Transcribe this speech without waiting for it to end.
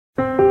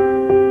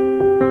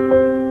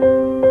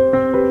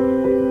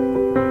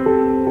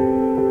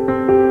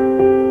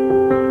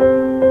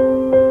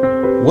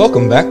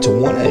Welcome back to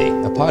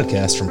 1A, a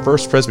podcast from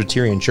First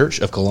Presbyterian Church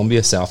of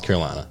Columbia, South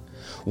Carolina.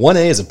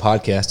 1A is a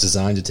podcast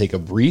designed to take a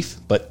brief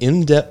but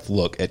in-depth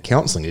look at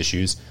counseling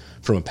issues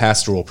from a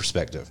pastoral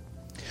perspective.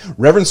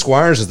 Reverend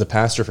Squires is the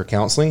pastor for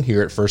counseling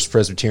here at First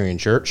Presbyterian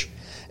Church,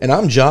 and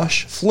I'm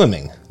Josh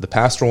Fleming, the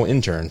pastoral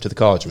intern to the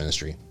college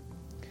ministry.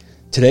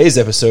 Today's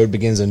episode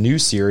begins a new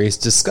series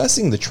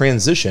discussing the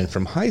transition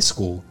from high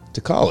school to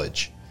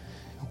college.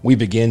 We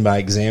begin by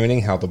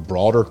examining how the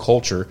broader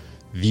culture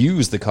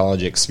views the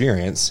college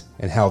experience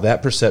and how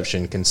that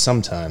perception can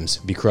sometimes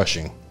be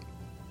crushing.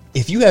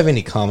 If you have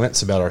any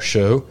comments about our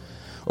show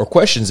or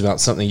questions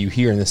about something you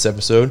hear in this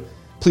episode,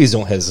 please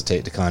don't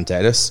hesitate to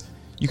contact us.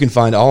 You can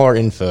find all our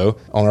info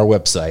on our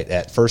website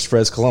at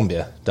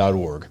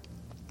firstprescolumbia.org.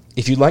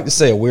 If you'd like to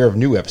stay aware of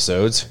new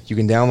episodes, you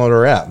can download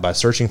our app by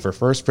searching for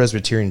First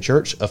Presbyterian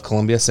Church of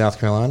Columbia, South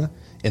Carolina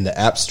in the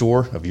App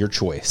Store of your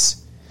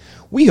choice.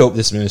 We hope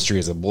this ministry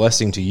is a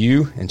blessing to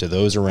you and to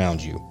those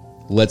around you.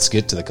 Let's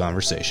get to the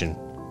conversation.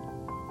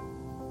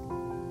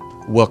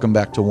 Welcome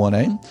back to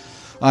 1A.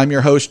 I'm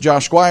your host,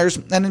 Josh Squires,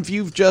 and if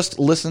you've just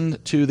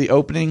listened to the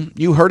opening,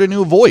 you heard a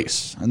new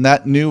voice, and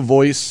that new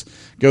voice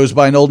goes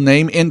by an old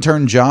name,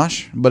 Intern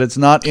Josh, but it's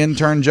not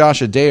Intern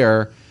Josh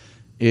Adair,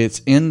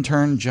 it's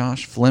Intern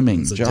Josh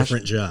Fleming. It's a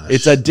different Josh.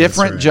 It's a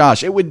different right.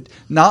 Josh. It would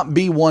not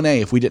be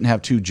 1A if we didn't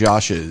have two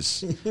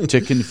Joshes to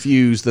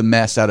confuse the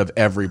mess out of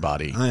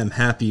everybody. I am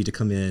happy to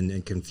come in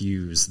and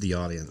confuse the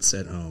audience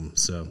at home,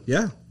 so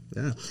yeah.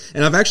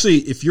 And I've actually,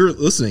 if you're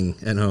listening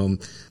at home,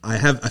 I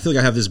feel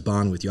like I have this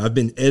bond with you. I've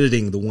been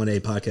editing the 1A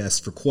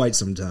podcast for quite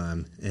some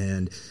time,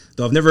 and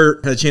though I've never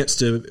had a chance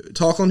to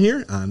talk on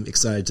here, I'm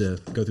excited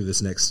to go through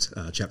this next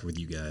chapter with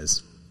you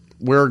guys.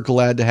 We're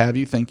glad to have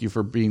you. Thank you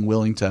for being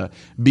willing to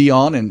be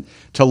on and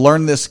to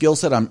learn this skill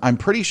set. I'm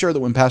pretty sure that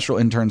when pastoral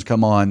interns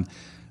come on,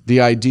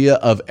 the idea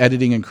of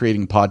editing and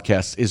creating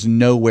podcasts is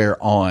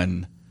nowhere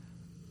on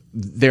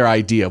their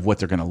idea of what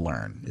they're going to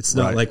learn. It's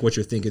not like what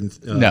you're thinking.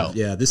 No.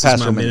 Yeah, this is my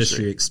Pastoral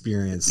ministry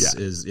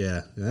experience.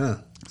 Yeah. Yeah.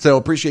 So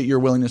appreciate your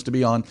willingness to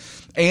be on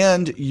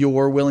and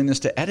your willingness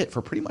to edit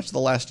for pretty much the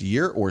last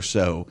year or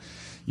so.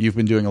 You've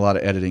been doing a lot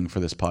of editing for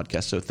this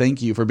podcast. So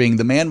thank you for being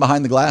the man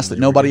behind the glass that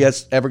nobody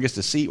else ever gets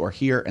to see or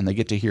hear, and they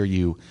get to hear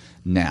you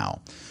now.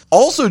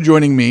 Also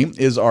joining me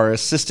is our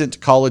assistant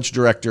college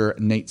director,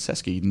 Nate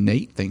Seske.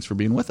 Nate, thanks for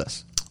being with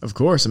us. Of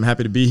course, I'm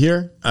happy to be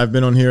here. I've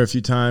been on here a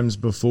few times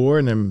before,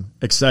 and I'm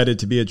excited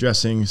to be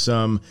addressing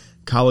some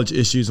college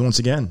issues once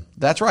again.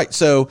 That's right.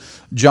 So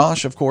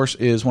Josh, of course,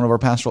 is one of our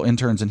pastoral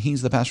interns, and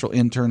he's the pastoral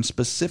intern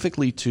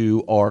specifically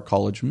to our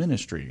college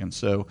ministry. And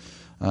so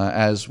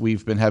as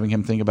we've been having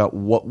him think about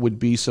what would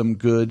be some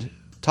good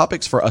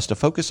topics for us to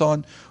focus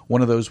on,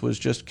 one of those was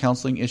just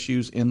counseling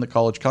issues in the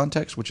college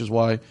context, which is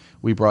why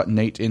we brought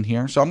Nate in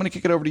here. So I'm going to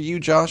kick it over to you,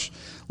 Josh.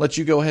 Let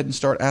you go ahead and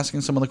start asking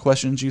some of the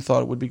questions you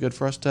thought it would be good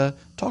for us to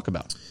talk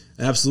about.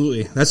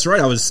 Absolutely. That's right.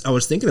 I was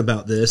thinking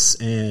about this,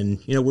 and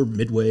we're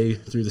midway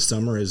through the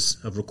summer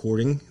of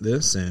recording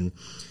this, and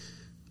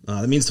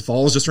that means the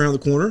fall is just around the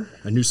corner.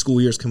 A new school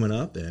year is coming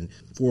up, and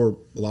for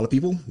a lot of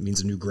people, it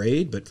means a new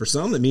grade, but for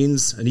some, it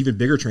means an even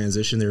bigger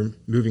transition. They're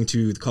moving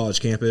to the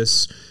college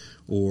campus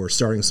or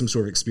starting some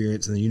sort of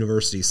experience in the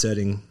university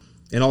setting.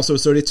 And also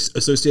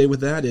associated with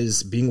that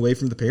is being away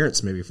from the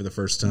parents maybe for the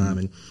first time.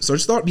 And so I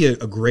just thought it'd be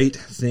a great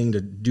thing to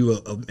do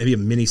maybe a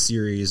mini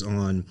series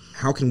on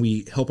how can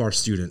we help our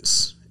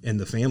students and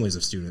the families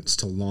of students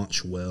to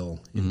launch well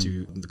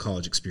into the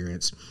college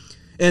experience.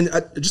 And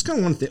I just kind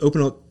of want to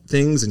open up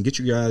things and get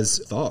you guys'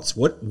 thoughts.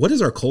 What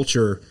does our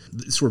culture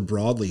sort of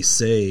broadly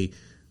say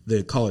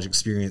the college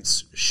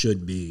experience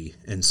should be?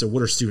 And so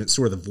what are students,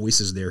 sort of the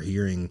voices they're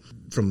hearing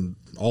from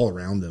all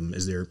around them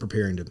as they're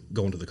preparing to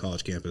go into the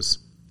college campus?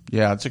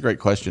 Yeah, that's a great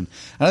question.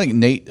 And I think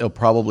Nate will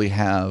probably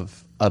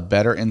have a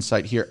better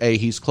insight here.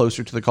 He's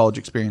closer to the college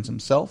experience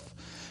himself.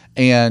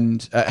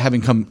 And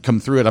having come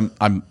through it,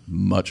 I'm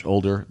much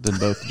older than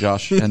both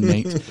Josh and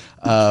Nate.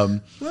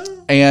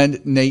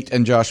 And Nate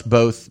and Josh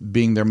both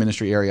being their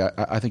ministry area,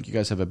 I think you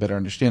guys have a better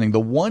understanding. The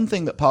one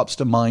thing that pops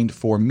to mind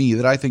for me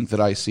that I think that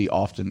I see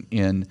often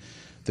in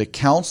the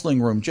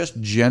counseling room, just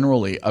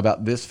generally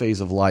about this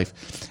phase of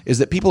life, is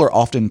that people are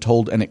often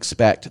told and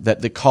expect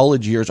that the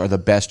college years are the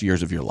best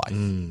years of your life.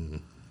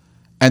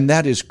 And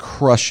that is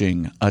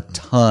crushing a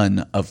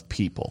ton of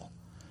people,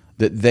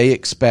 that they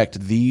expect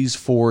these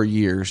 4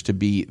 years to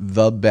be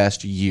the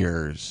best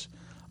years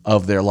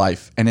of their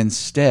life. And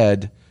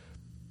instead,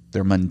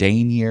 they're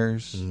mundane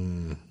years,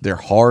 they're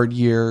hard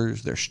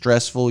years, they're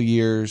stressful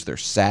years, they're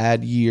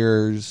sad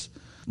years,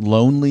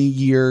 lonely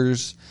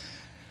years.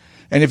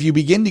 And if you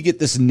begin to get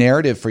this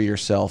narrative for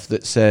yourself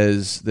that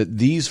says that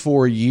these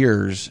 4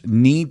 years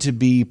need to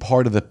be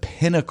part of the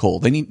pinnacle,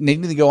 they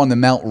need to go on the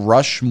Mount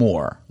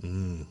Rushmore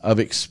of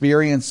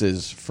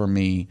experiences for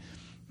me,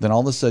 then all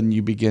of a sudden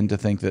you begin to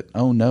think that,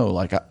 oh no,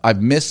 like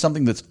I've missed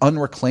something that's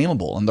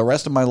unreclaimable and the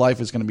rest of my life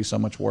is going to be so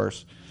much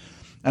worse.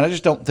 And I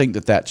just don't think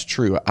that that's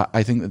true.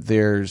 I think that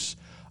there's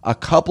a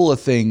couple of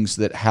things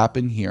that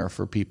happen here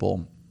for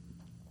people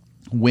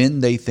when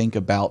they think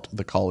about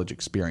the college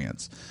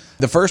experience.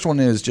 The first one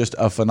is just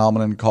a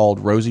phenomenon called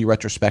rosy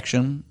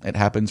retrospection. It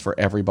happens for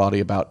everybody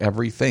about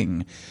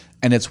everything.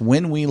 And it's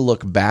when we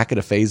look back at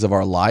a phase of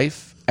our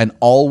life and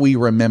all we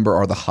remember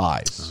are the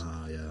highs.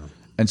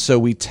 And so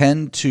we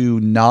tend to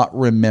not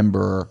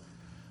remember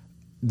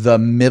the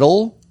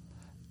middle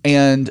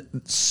and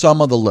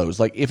some of the lows.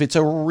 Like if it's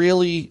a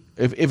really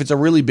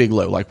big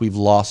low, like we've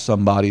lost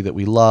somebody that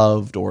we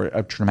loved, or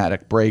a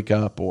traumatic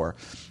breakup, or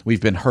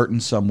we've been hurt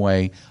in some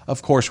way,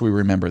 of course we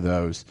remember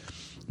those.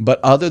 But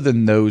other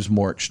than those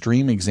more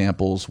extreme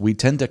examples, we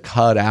tend to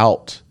cut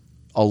out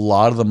a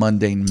lot of the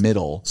mundane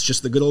middle. It's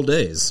just the good old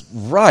days.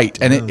 Right.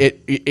 And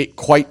it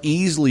quite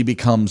easily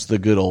becomes the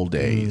good old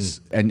days.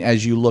 And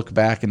as you look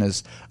back, and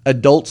as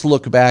adults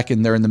look back,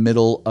 and they're in the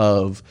middle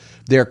of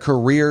their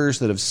careers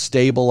that have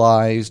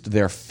stabilized,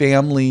 their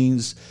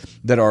families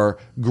that are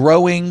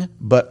growing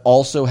but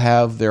also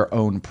have their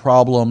own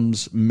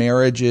problems,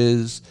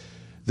 marriages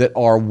that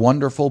are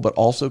wonderful but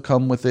also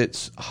come with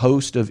its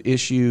host of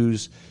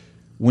issues.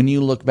 When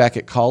you look back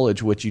at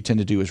college, what you tend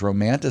to do is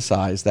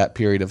romanticize that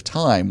period of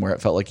time where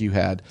it felt like you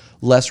had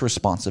less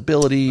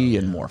responsibility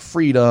and more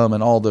freedom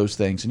and all those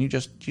things. And you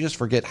just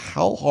forget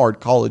how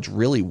hard college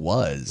really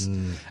was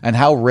and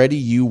how ready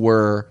you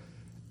were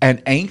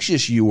and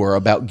anxious you were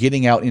about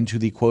getting out into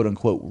the quote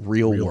unquote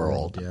real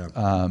world.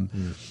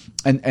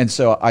 And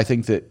so I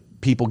think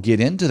that people get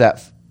into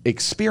that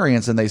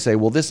experience and they say,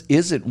 well, this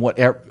isn't what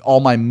all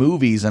my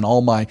movies and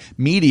all my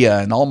media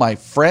and all my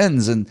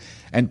friends and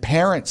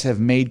parents have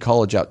made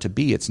college out to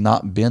be. It's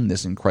not been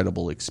this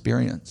incredible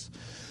experience.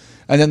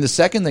 And then the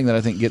second thing that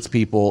I think gets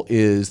people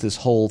is this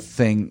whole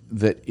thing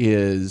that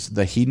is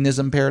the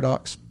hedonism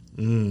paradox.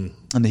 And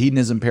the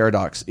hedonism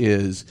paradox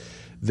is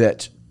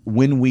that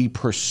when we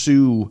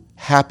pursue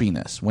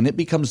happiness, when it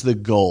becomes the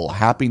goal,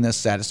 happiness,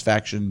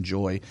 satisfaction,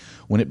 joy,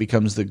 when it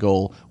becomes the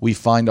goal, we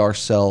find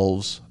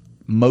ourselves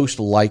most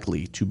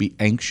likely to be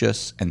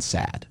anxious and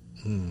sad.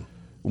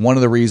 One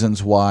of the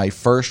reasons why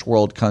first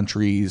world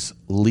countries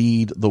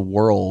lead the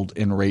world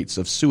in rates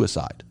of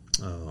suicide.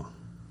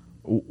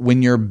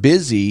 When you're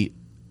busy,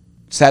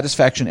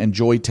 satisfaction and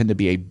joy tend to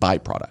be a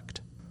byproduct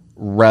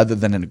rather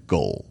than a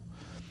goal.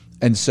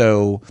 And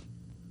so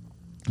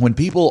when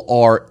people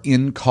are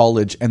in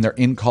college and they're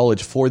in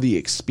college for the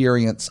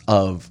experience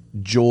of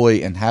joy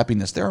and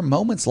happiness, there are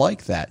moments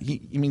like that.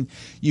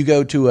 You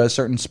go to a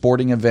certain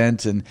sporting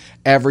event and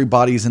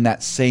everybody's in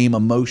that same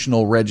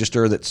emotional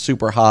register that's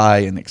super high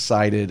and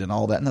excited and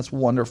all that, and that's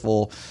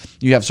wonderful.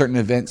 You have certain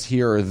events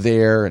here or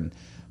there, and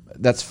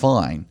that's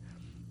fine.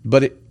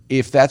 But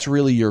if that's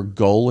really your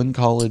goal in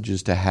college,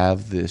 is to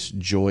have this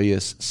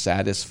joyous,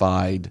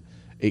 satisfied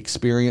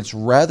experience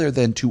rather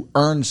than to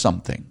earn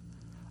something,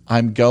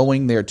 I'm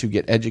going there to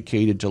get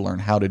educated, to learn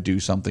how to do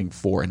something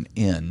for an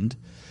end,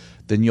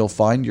 then you'll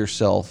find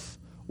yourself,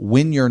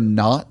 when you're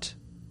not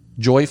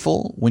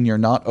joyful, when you're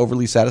not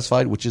overly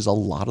satisfied, which is a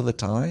lot of the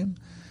time,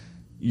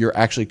 you're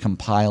actually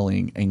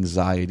compiling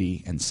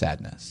anxiety and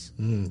sadness.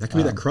 That could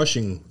be that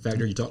crushing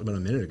factor you talked about a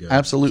minute ago.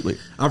 Absolutely.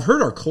 I've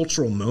heard our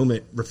cultural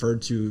moment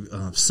referred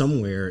to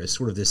somewhere as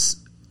sort of this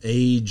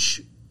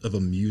age of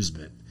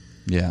amusement.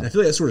 Yeah. And I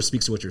feel like that sort of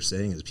speaks to what you're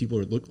saying, is people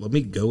are, look, let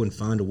me go and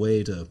find a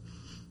way to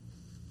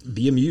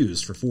be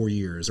amused for 4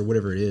 years or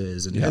whatever it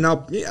is. And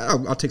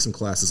I'll take some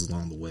classes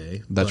along the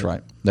way. That's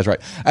right.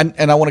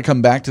 And I want to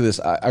come back to this.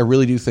 I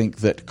really do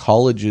think that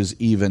colleges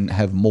even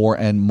have more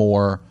and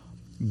more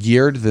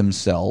geared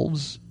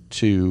themselves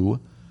to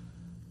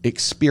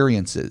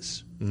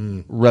experiences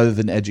rather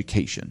than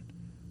education,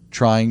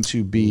 trying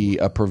to be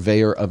a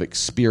purveyor of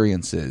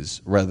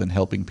experiences rather than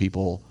helping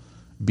people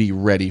be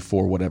ready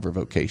for whatever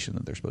vocation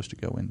that they're supposed to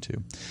go into.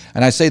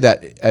 And I say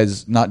that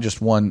as not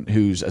just one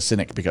who's a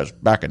cynic because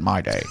back in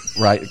my day,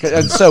 right?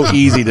 It's so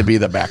easy to be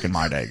the back in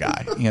my day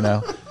guy,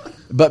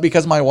 But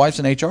because my wife's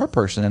an HR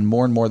person, and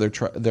more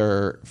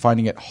they're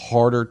finding it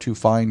harder to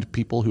find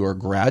people who are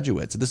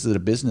graduates. This is at a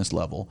business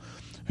level,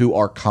 who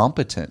are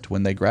competent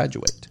when they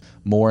graduate.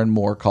 More and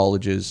more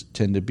colleges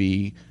tend to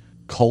be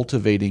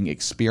cultivating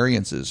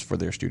experiences for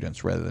their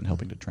students rather than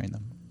helping to train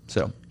them.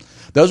 So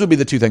those would be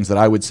the two things that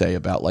I would say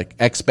about like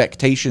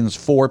expectations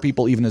for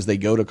people, even as they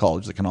go to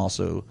college, that can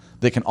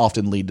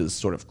often lead to this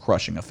sort of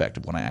crushing effect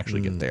of when I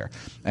actually get there.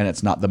 And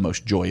it's not the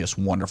most joyous,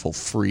 wonderful,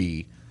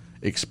 free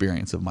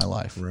experience of my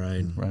life.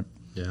 Right.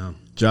 Yeah.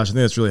 Josh, I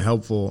think that's really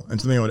helpful. And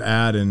something I would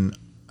add, and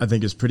I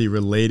think is pretty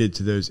related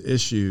to those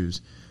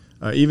issues,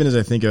 even as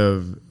I think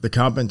of the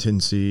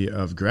competency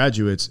of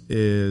graduates,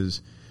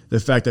 is the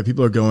fact that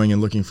people are going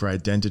and looking for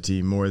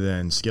identity more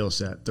than skill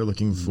set. They're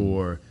looking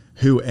for,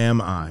 who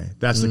am I?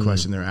 That's the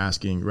question they're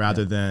asking,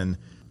 rather than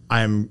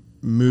I'm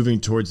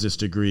moving towards this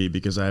degree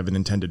because I have an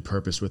intended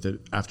purpose with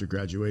it after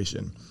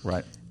graduation.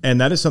 Right.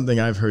 And that is something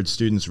I've heard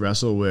students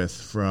wrestle with,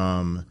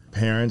 from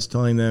parents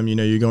telling them,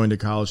 you're going to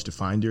college to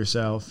find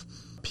yourself,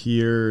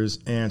 peers,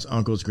 aunts,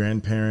 uncles,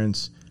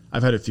 grandparents.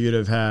 I've had a few that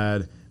have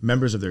had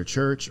members of their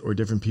church or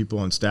different people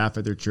on staff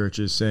at their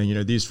churches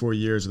saying, these 4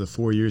 years are the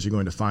 4 years you're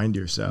going to find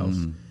yourself.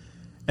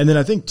 And then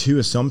I think two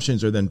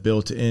assumptions are then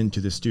built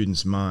into the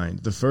student's mind.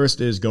 The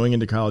first is going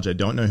into college, I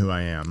don't know who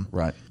I am.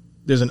 Right.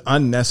 There's an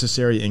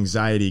unnecessary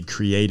anxiety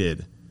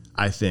created,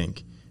 I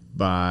think,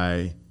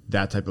 by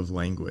that type of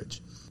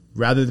language.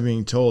 Rather than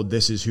being told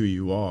this is who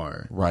you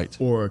are. Right.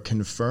 Or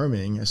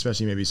confirming,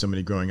 especially maybe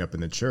somebody growing up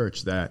in the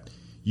church, that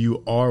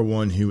you are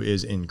one who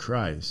is in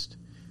Christ.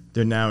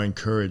 They're now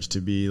encouraged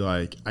to be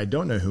like, I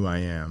don't know who I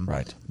am.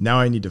 Right. Now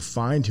I need to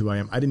find who I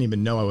am. I didn't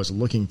even know I was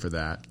looking for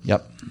that.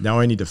 Yep. Now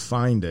I need to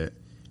find it.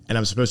 And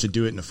I'm supposed to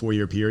do it in a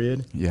 4-year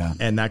period. Yeah.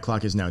 And that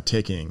clock is now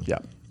ticking.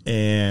 Yep.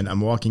 And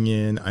I'm walking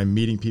in, I'm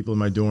meeting people in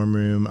my dorm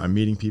room, I'm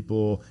meeting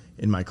people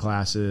in my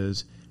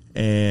classes,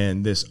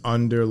 and this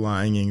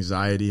underlying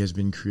anxiety has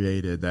been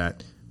created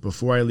that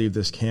before I leave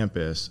this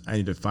campus, I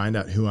need to find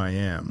out who I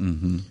am.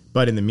 Mm-hmm.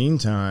 But in the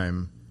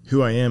meantime,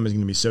 who I am is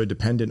going to be so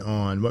dependent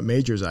on what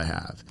majors I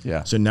have.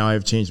 Yeah. So now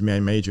I've changed my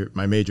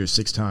major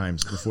 6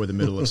 times before the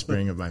middle of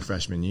spring of my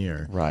freshman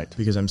year. Right.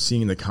 Because I'm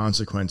seeing the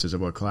consequences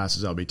of what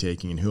classes I'll be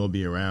taking and who will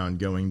be around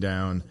going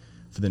down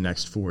for the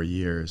next 4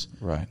 years.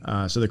 Right.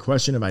 So the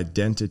question of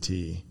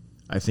identity,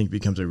 I think,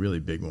 becomes a really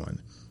big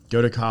one.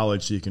 Go to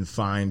college so you can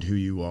find who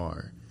you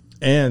are.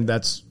 And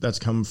that's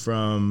come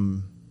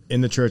from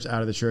in the church, out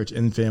of the church,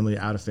 in family,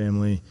 out of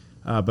family.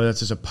 But that's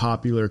just a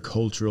popular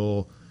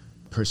cultural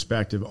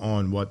perspective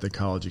on what the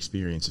college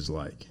experience is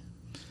like.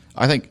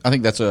 I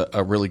think that's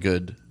a really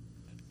good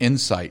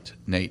insight,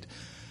 Nate.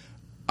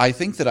 I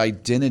think that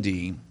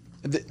identity,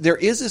 there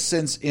is a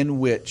sense in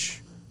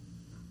which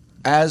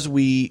as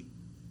we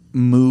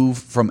move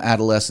from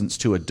adolescence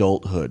to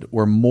adulthood,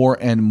 we're more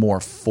and more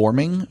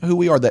forming who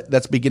we are.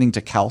 That's beginning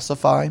to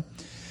calcify.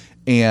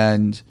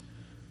 And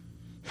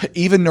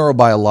even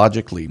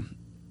neurobiologically,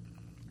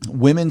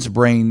 women's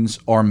brains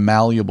are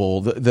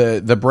malleable.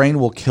 The brain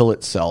will kill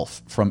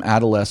itself from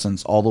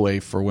adolescence all the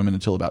way for women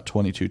until about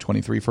 22,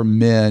 23. For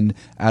men,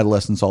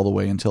 adolescence all the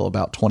way until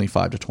about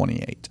 25 to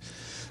 28.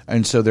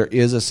 And so there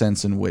is a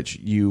sense in which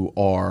you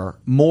are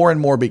more and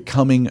more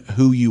becoming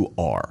who you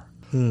are.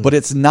 But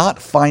it's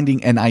not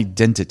finding an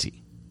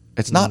identity.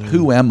 It's not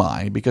who am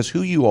I, because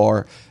who you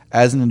are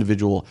as an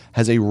individual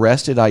has a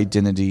rested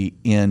identity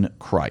in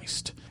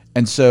Christ.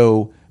 And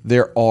so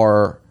there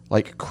are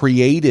like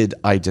created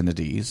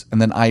identities and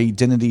then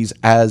identities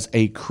as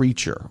a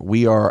creature.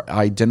 We are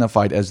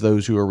identified as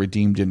those who are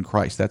redeemed in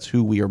Christ. That's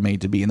who we are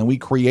made to be. And then we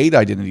create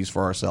identities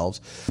for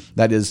ourselves.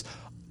 That is,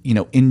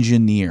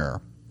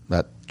 engineer.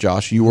 That,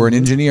 Josh, you were an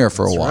engineer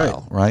for a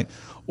while, right?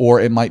 Or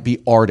it might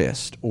be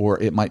artist, or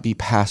it might be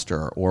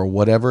pastor, or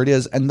whatever it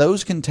is. And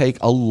those can take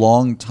a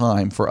long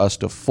time for us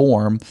to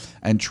form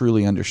and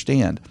truly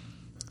understand.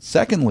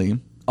 Secondly,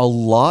 a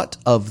lot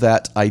of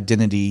that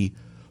identity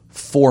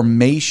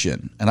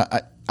formation, and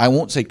I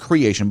won't say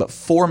creation, but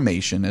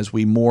formation, as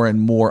we more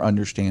and more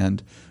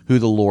understand who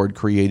the Lord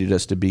created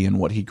us to be and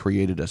what He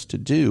created us to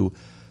do,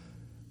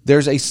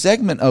 there's a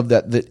segment of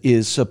that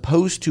is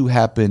supposed to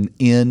happen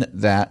in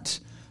that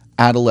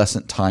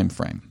adolescent time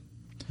frame.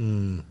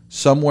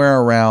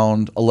 Somewhere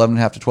around 11 and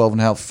a half to 12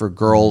 and a half for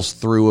girls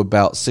through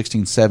about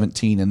 16,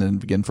 17, and then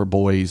again for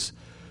boys,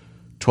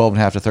 12 and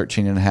a half to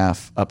 13 and a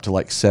half up to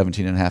like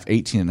 17 and a half,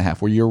 18 and a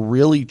half, where you're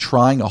really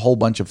trying a whole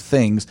bunch of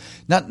things,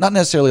 not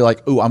necessarily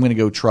like, I'm going to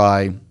go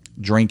try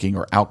drinking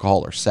or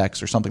alcohol or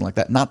sex or something like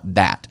that. Not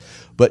that,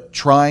 but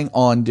trying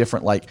on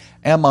different, like,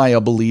 am I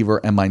a believer?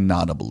 Am I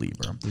not a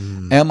believer?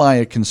 Am I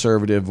a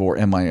conservative or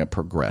am I a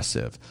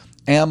progressive?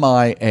 Am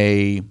I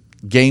a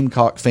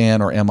Gamecock fan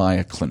or am I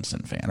a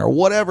Clemson fan, or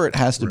whatever it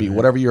has to be,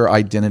 whatever your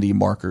identity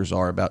markers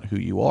are about who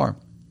you are.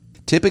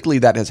 Typically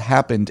that has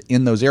happened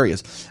in those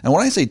areas. And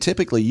when I say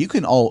typically, you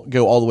can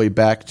go all the way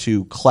back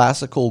to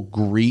classical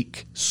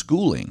Greek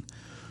schooling,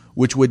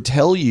 which would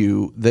tell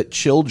you that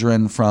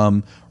children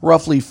from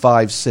roughly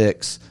 5,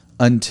 6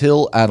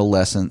 until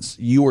adolescence,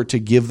 you were to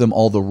give them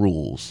all the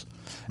rules.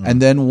 And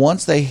then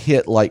once they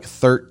hit like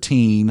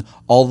 13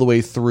 all the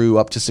way through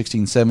up to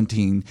 16,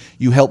 17,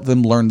 you help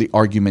them learn the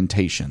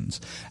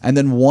argumentations. And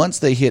then once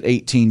they hit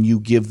 18, you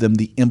give them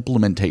the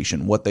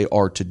implementation, what they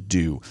are to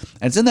do.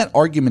 And it's in that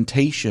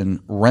argumentation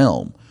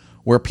realm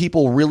where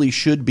people really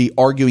should be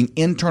arguing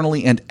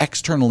internally and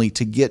externally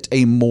to get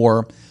a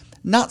more,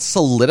 not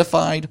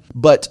solidified,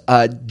 but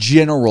a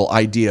general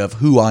idea of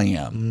who I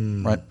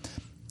am, right?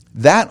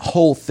 That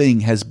whole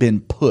thing has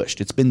been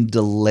pushed. It's been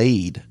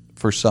delayed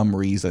for some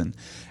reason.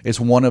 It's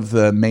one of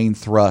the main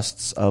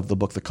thrusts of the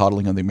book, The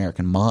Coddling of the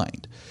American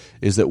Mind,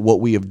 is that what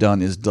we have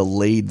done is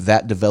delayed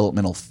that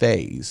developmental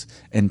phase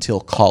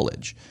until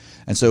college.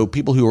 And so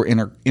people who are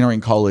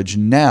entering college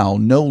now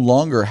no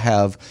longer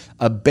have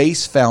a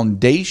base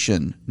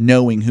foundation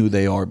knowing who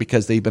they are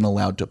because they've been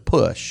allowed to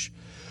push.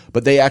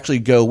 But they actually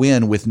go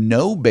in with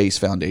no base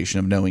foundation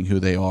of knowing who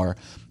they are.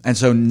 And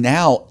so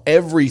now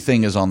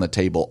everything is on the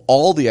table.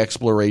 All the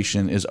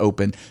exploration is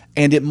open,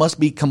 and it must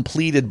be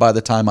completed by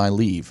the time I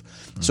leave.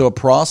 So a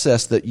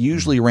process that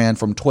usually ran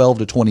from 12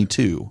 to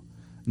 22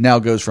 now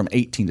goes from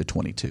 18 to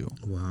 22.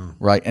 Wow.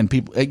 Right? And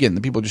people, again,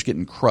 the people are just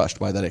getting crushed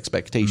by that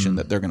expectation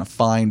that they're going to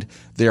find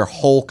their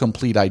whole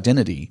complete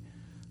identity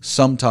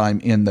sometime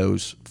in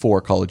those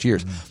 4 college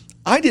years.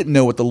 I didn't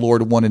know what the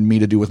Lord wanted me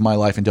to do with my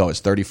life until I was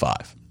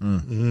 35.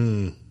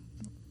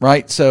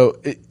 Right?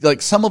 So,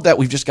 like some of that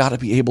we've just got to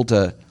be able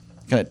to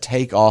kind of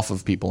take off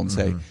of people and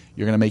say,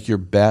 you're going to make your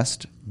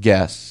best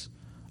guess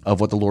of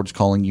what the Lord's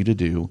calling you to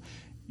do.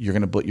 You're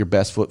going to put your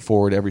best foot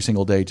forward every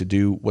single day to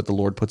do what the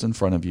Lord puts in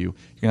front of you. You're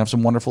going to have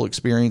some wonderful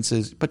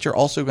experiences, but you're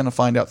also going to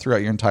find out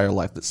throughout your entire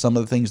life that some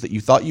of the things that you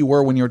thought you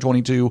were when you were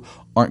 22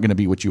 aren't going to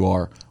be what you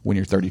are when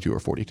you're 32 or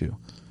 42.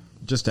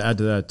 Just to add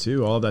to that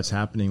too, all of that's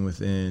happening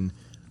within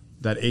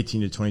that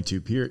 18 to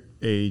 22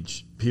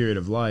 age period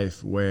of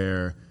life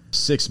where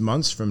 6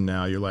 months from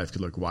now, your life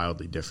could look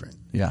wildly different.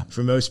 Yeah.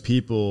 For most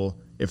people,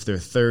 if they're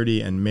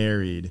 30 and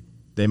married,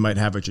 they might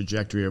have a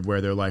trajectory of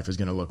where their life is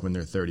going to look when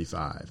they're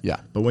 35. Yeah.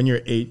 But when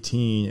you're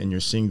 18 and you're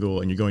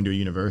single and you're going to a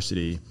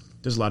university,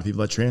 there's a lot of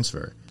people that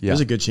transfer. Yeah. There's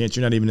a good chance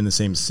you're not even in the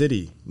same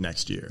city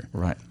next year.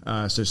 Right.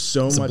 So It's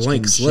a much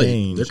blank can slate.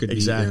 change. There could be,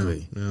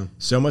 exactly. yeah.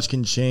 So much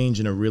can change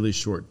in a really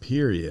short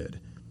period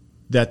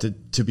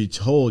that to be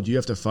told you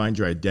have to find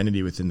your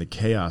identity within the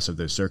chaos of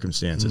those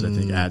circumstances, I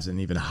think adds an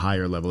even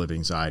higher level of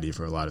anxiety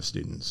for a lot of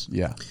students.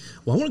 Yeah.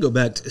 Well, I want to go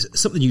back to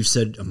something you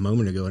said a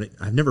moment ago, and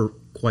I've never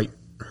quite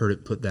heard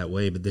it put that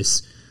way, but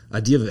this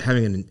idea of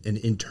having an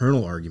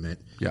internal argument.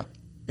 Yeah.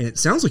 And it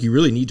sounds like you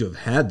really need to have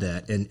had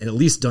that and at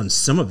least done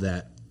some of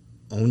that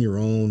on your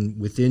own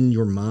within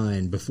your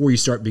mind before you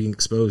start being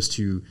exposed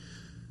to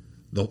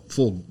the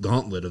full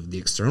gauntlet of the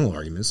external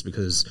arguments,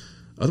 because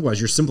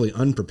otherwise you're simply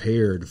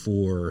unprepared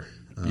for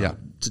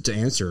to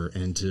answer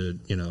and to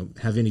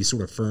have any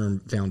sort of firm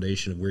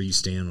foundation of where you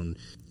stand on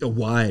a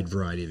wide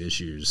variety of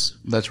issues.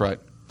 That's right.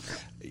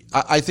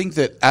 I think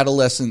that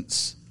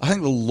adolescence, I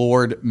think the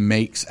Lord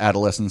makes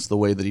adolescence the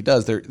way that he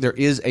does. There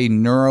is a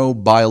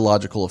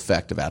neurobiological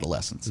effect of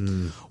adolescence.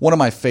 One of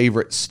my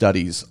favorite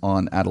studies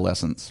on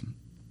adolescence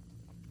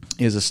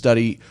is a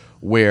study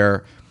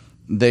where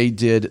they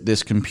did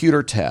this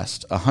computer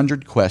test,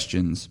 100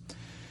 questions,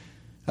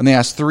 and they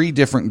asked 3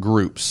 different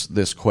groups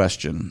this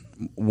question.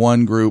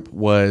 One group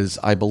was,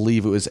 I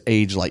believe it was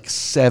age like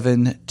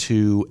 7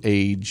 to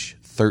age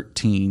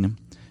 13,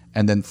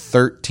 and then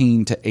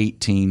 13 to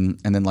 18,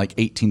 and then like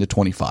 18 to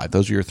 25.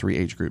 Those are your 3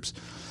 age groups.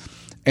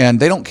 And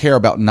they don't care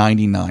about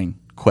 99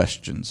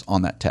 questions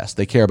on that test.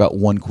 They care about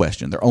 1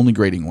 question. They're only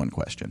grading 1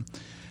 question.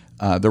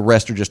 The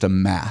rest are just a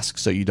mask,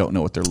 so you don't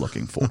know what they're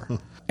looking for.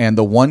 And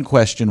the 1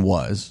 question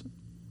was,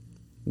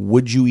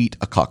 would you eat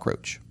a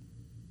cockroach?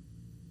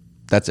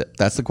 That's it.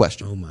 That's the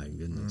question. Oh, my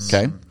goodness.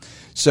 Okay?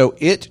 So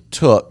it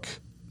took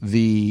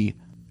the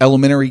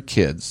elementary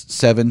kids,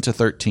 7 to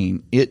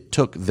 13, it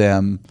took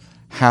them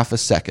half a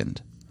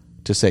second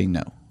to say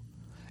no.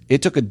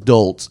 It took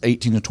adults,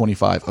 18 to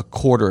 25, a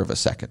quarter of a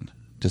second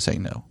to say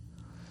no.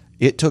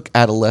 It took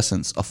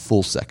adolescents a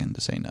full second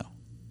to say no.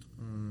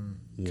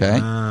 Okay?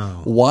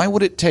 Wow. Why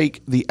would it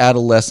take the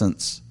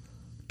adolescents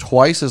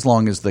twice as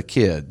long as the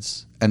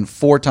kids and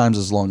 4 times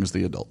as long as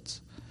the adults?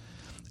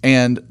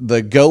 And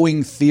the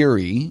going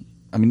theory,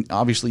 I mean,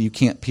 obviously you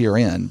can't peer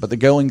in, but the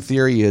going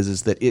theory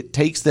is that it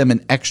takes them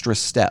an extra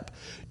step.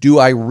 Do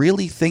I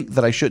really think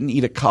that I shouldn't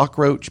eat a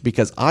cockroach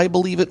because I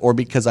believe it or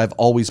because I've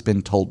always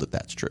been told that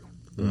that's true?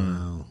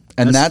 Wow.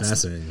 And that's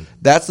fascinating.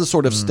 That's the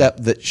sort of step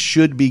that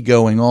should be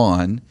going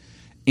on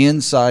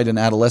inside an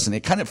adolescent.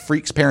 It kind of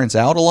freaks parents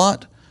out a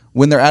lot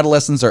when their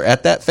adolescents are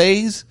at that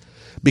phase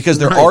because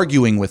they're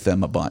arguing with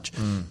them a bunch.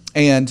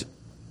 And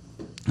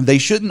they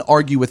shouldn't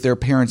argue with their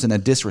parents in a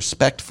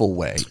disrespectful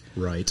way.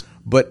 Right.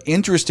 But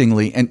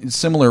interestingly, and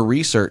similar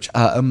research,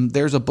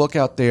 there's a book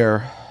out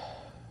there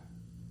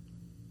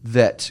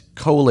that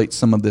collates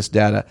some of this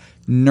data.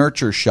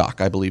 Nurture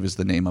Shock, I believe, is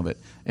the name of it.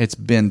 It's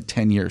been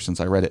 10 years since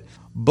I read it.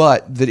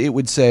 But that it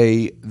would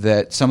say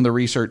that some of the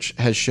research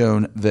has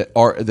shown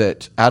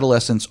that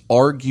adolescents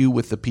argue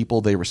with the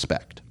people they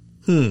respect.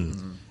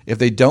 If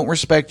they don't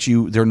respect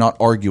you, they're not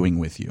arguing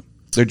with you.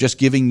 They're just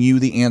giving you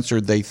the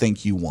answer they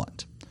think you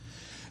want.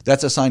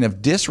 That's a sign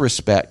of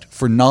disrespect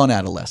for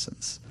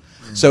non-adolescents.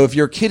 So if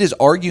your kid is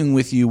arguing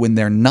with you when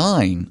they're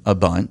 9 a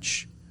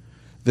bunch,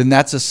 then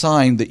that's a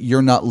sign that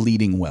you're not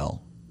leading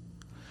well.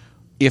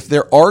 If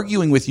they're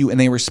arguing with you in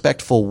a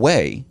respectful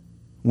way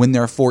when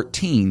they're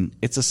 14,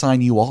 it's a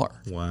sign you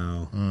are.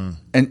 Wow.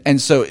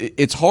 And so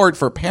it's hard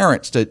for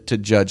parents to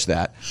judge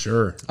that.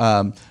 Sure.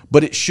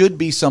 But it should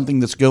be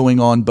something that's going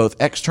on both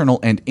external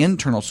and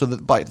internal so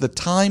that by the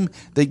time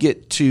they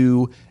get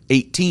to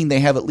 18, they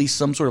have at least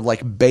some sort of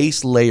like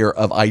base layer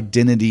of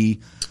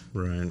identity,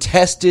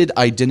 tested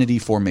identity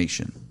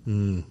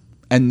formation.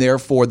 And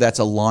therefore, that's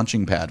a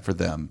launching pad for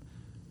them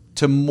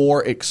to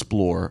more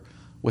explore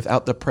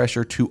without the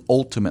pressure to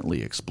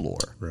ultimately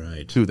explore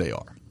who they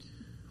are.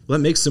 Well,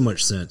 that makes so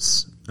much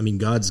sense. I mean,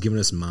 God's given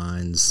us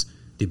minds,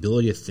 the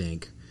ability to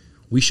think.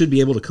 We should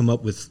be able to come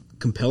up with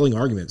compelling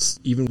arguments,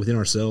 even within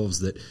ourselves,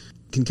 that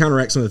can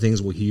counteract some of the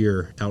things we'll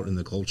hear out in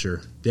the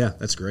culture. Yeah,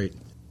 that's great.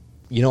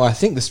 I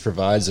think this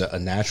provides a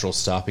natural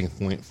stopping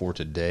point for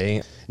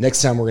today.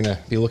 Next time, we're going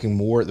to be looking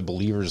more at the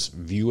believer's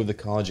view of the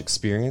college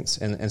experience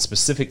and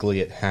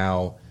specifically at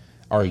how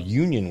our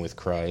union with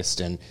Christ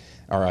and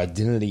our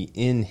identity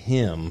in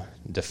Him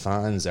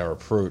defines our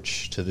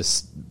approach to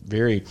this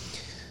very,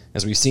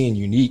 as we've seen,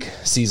 unique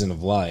season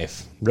of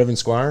life. Reverend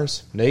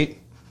Squires, Nate,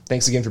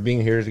 thanks again for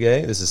being here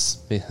today. It's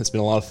been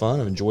a lot of fun.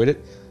 I've enjoyed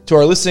it. To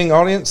our listening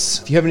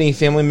audience, if you have any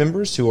family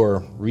members who are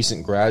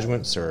recent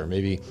graduates or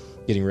maybe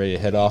getting ready to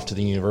head off to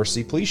the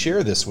university, please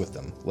share this with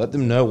them. Let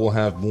them know we'll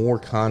have more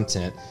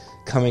content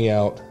coming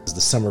out as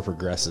the summer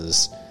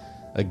progresses.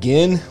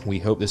 Again, we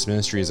hope this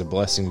ministry is a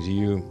blessing to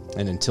you.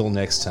 And until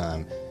next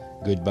time,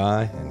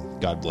 goodbye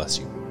and God bless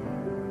you.